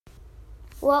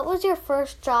What was your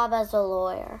first job as a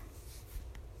lawyer?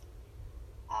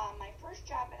 My first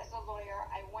job as a lawyer,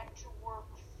 I went to work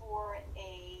for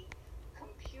a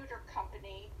computer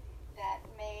company that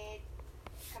made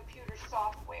computer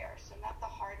software. So not the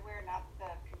hardware, not the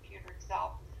computer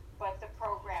itself, but the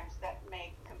programs that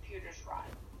make computers run.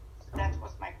 So that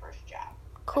was my first job.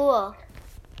 Cool.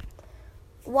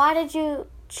 Why did you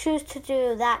choose to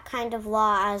do that kind of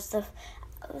law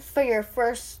for your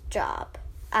first job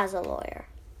as a lawyer?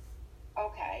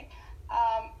 Okay.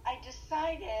 I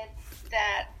decided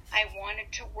that I wanted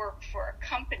to work for a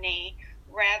company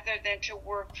rather than to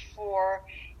work for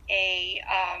a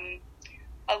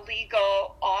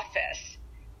legal office,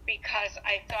 because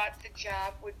I thought the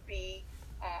job would be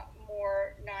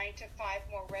more 9 to 5,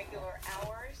 more regular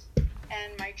hours,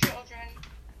 and my children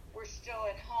were still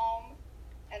at home,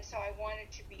 and so I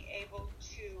wanted to be able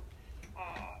to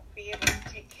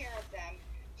take care of them.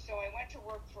 So I went to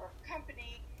work for a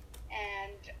company,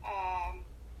 and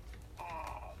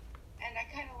I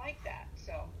kind of like that.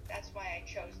 So that's why I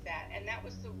chose that. And that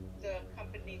was the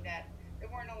company that there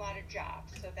weren't a lot of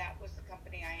jobs. So that was the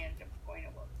company I ended up going to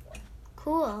work for.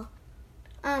 Cool.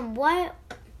 What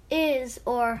is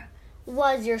or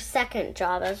was your second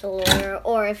job as a lawyer?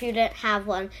 Or if you didn't have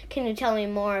one, can you tell me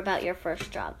more about your first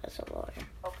job as a lawyer?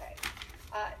 Okay.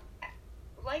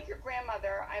 Like your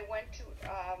grandmother, I went to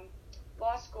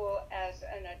law school as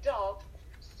an adult.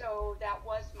 So that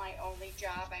was my only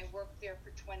job. I worked there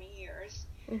for 20 years,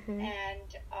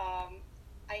 and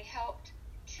I helped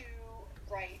to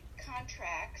write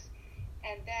contracts,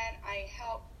 and then I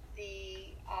helped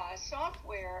the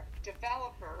software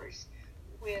developers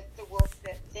with the work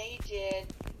that they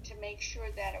did to make sure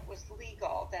that it was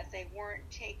legal, that they weren't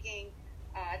taking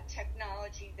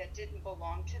technology that didn't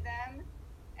belong to them.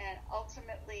 And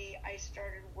ultimately, I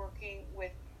started working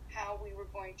with how we were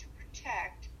going to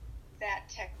protect that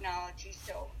technology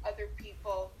so other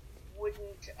people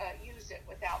wouldn't use it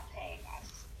without paying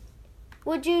us.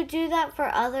 Would you do that for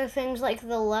other things like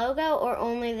the logo or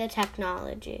only the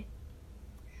technology?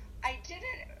 I did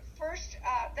it first,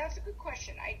 that's a good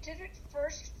question. I did it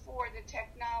first for the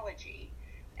technology,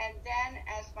 and then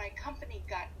as my company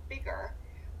got bigger,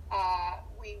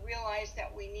 we realized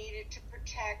that we needed to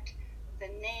protect the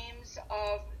names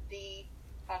of the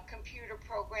computer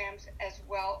programs as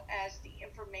well as the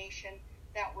information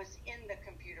that was in the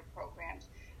computer programs.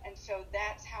 And so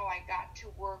that's how I got to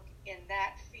work in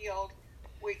that field,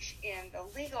 which in the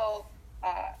legal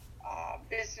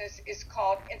business is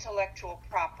called intellectual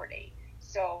property.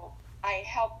 So I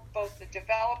help both the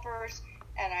developers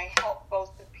and I help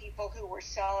both the people who were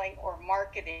selling or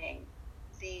marketing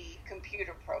the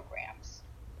computer programs.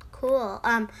 Cool.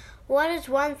 What is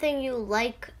one thing you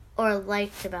like or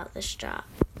liked about this job?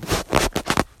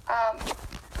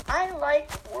 I like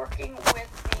working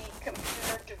with the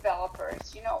computer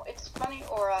developers. You know, it's funny,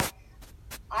 Aura,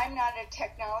 I'm not a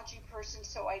technology person,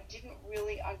 so I didn't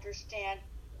really understand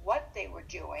what they were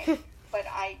doing, but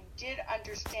I did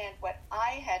understand what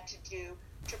I had to do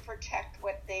to protect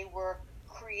what they were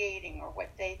creating or what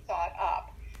they thought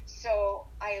up. So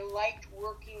I liked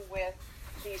working with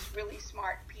these really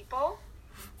smart people,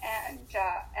 and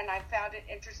I found it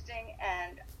interesting,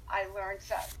 and I learned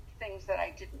some things that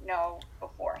I didn't know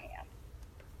beforehand.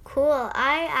 Cool.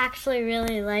 I actually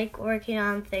really like working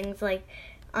on things like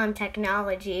on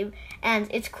technology, and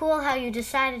it's cool how you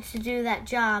decided to do that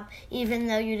job even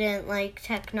though you didn't like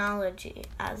technology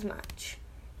as much.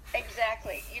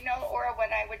 Exactly. You know, Aura, what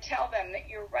I would tell them, that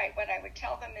you're right, what I would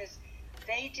tell them is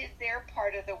they did their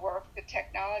part of the work, the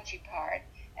technology part,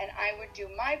 and I would do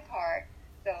my part,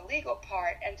 the legal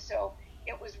part, and so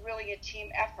it was really a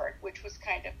team effort, which was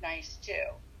kind of nice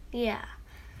too. Yeah.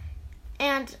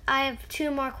 And I have two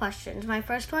more questions. My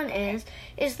first one is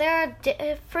there a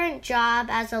different job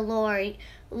as a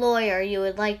lawyer you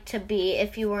would like to be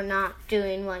if you were not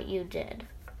doing what you did?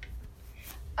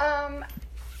 Not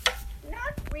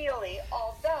really,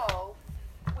 although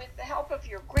with the help of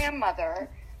your grandmother,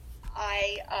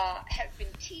 I have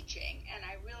been teaching, and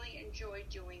I really enjoy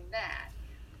doing that.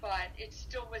 But it's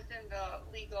still within the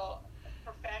legal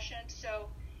profession, so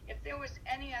if there was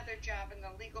any other job in the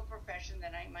legal profession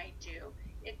that I might do,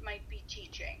 it might be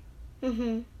teaching.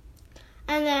 And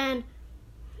then,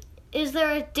 is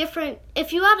there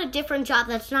if you had a different job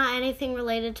that's not anything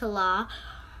related to law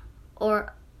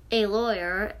or a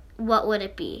lawyer, what would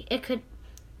it be? It could,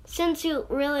 since you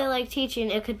really like teaching,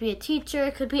 it could be a teacher,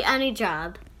 it could be any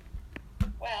job.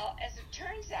 Well, as it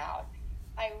turns out,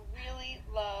 I really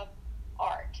love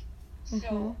art.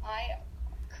 So I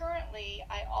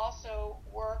also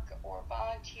work or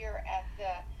volunteer at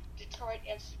the Detroit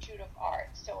Institute of Art.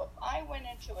 So if I went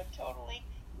into a totally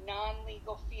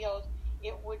non-legal field,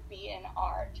 it would be in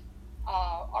art.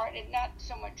 Art, and not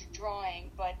so much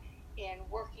drawing, but in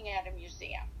working at a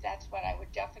museum. That's what I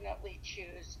would definitely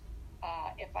choose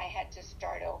if I had to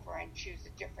start over and choose a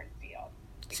different field.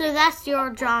 So that's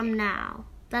your job now.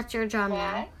 That's your job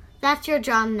now. That's your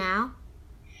job now.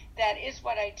 That is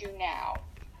what I do now.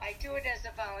 I do it as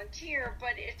a volunteer,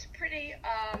 but it's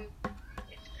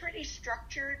pretty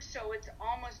structured, so it's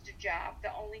almost a job.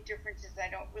 The only difference is I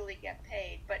don't really get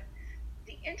paid. But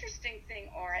the interesting thing,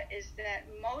 Aura, is that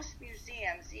most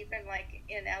museums, even like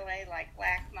in LA, like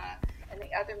LACMA and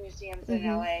the other museums in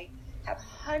LA, have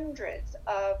hundreds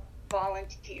of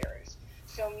volunteers.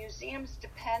 So museums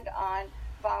depend on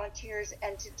volunteers,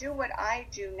 and to do what I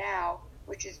do now,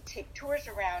 which is take tours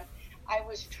around, I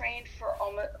was trained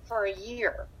for a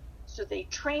year. So they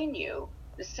train you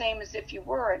the same as if you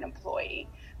were an employee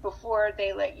before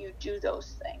they let you do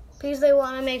those things. Because they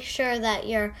want to make sure that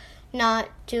they want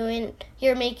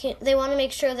to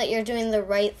make sure that you're doing the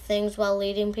right things while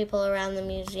leading people around the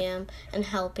museum and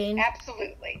helping.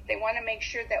 Absolutely. They want to make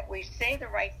sure that we say the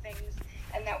right things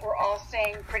and that we're all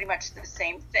saying pretty much the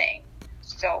same thing.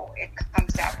 So it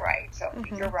comes out right. So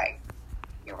You're right.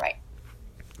 You're right.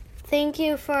 Thank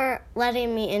you for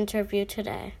letting me interview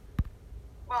today.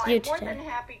 Well, I'm more than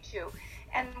happy to.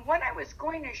 And what I was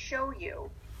going to show you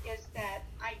is that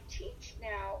I teach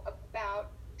now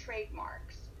about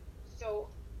trademarks. So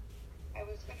I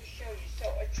was going to show you.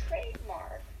 So a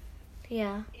trademark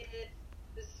is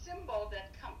the symbol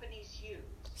that companies use.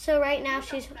 So right now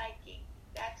she's Nike.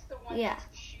 That's the one. That's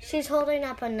the shoe. She's holding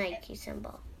up a Nike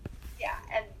symbol. Yeah,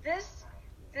 and this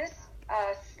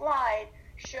slide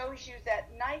shows you that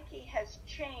Nike has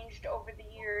changed over the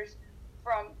years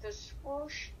from the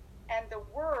swoosh and the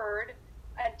word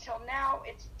until now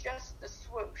it's just the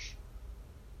swoosh,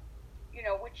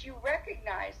 which you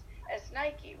recognize as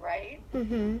Nike, right?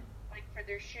 Mm-hmm. Like for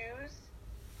their shoes.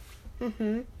 Mm-hmm.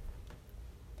 And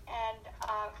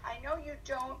I know you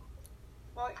don't,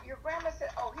 well, your grandma said,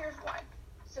 oh, here's one.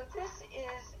 So this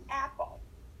is Apple.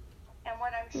 And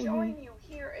what I'm showing you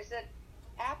here is that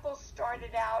Apple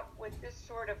started out with this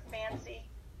sort of fancy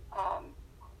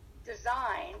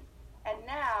design, and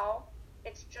now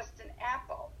it's just an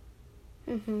apple.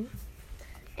 Mm-hmm.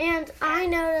 And I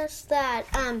noticed that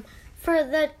for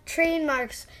the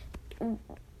trademarks,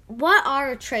 what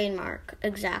are a trademark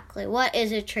exactly? What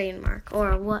is a trademark,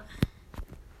 or what?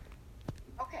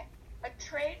 Okay, a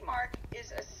trademark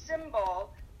is a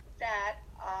symbol that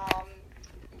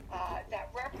that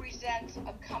represents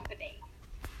a company.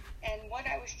 And what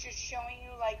I was just showing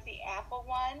you, like the Apple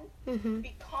one,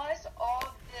 because all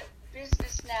of the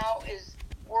business now is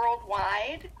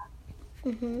worldwide,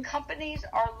 companies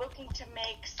are looking to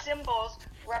make symbols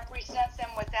represent them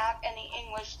without any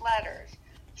English letters.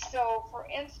 So, for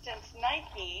instance,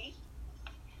 Nike,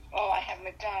 I have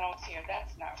McDonald's here,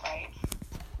 that's not right.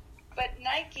 But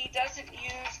Nike doesn't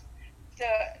use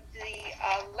the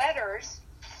letters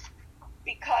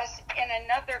because in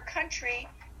another country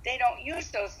they don't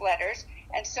use those letters,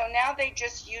 and so now they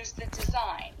just use the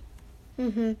design.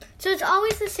 So it's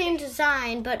always the same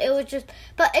design, but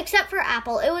except for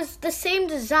Apple, it was the same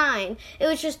design. It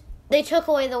was just they took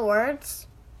away the words.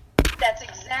 That's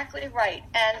exactly right,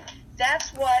 and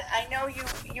that's what I know. You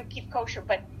keep kosher,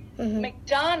 but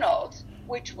McDonald's,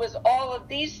 which was all of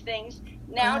these things,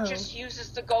 now just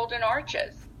uses the golden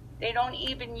arches. They don't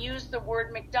even use the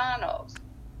word McDonald's.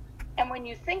 And when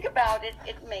you think about it,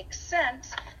 it makes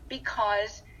sense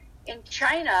because in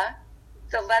China,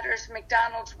 the letters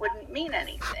McDonald's wouldn't mean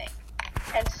anything.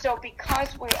 And so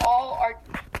because we all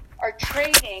are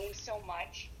trading so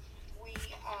much,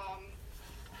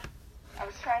 I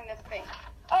was trying to think,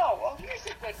 here's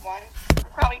a good one. You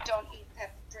probably don't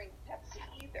drink Pepsi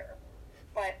either,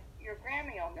 but your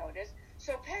Grammy will notice.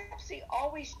 So Pepsi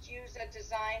always used a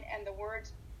design and the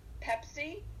words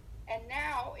Pepsi, and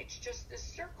now it's just this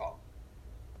circle.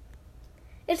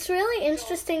 It's really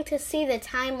interesting to see the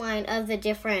timeline of the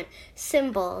different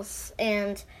symbols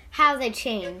and how they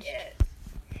change. It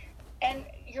is. And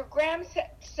your Gram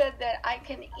said that I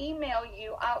can email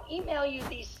you. I'll email you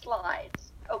these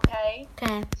slides, okay?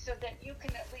 Okay. So that you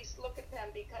can at least look at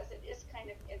them because it is kind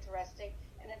of interesting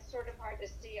and it's sort of hard to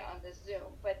see on the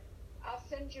Zoom. But I'll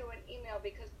send you an email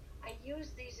because I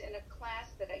use these in a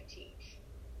class that I teach.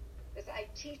 Because I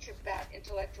teach about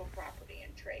intellectual property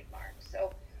and trademarks.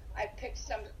 So I picked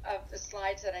some of the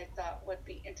slides that I thought would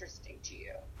be interesting to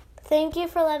you. Thank you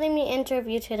for letting me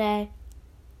interview today.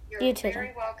 You're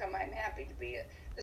very welcome. I'm happy to be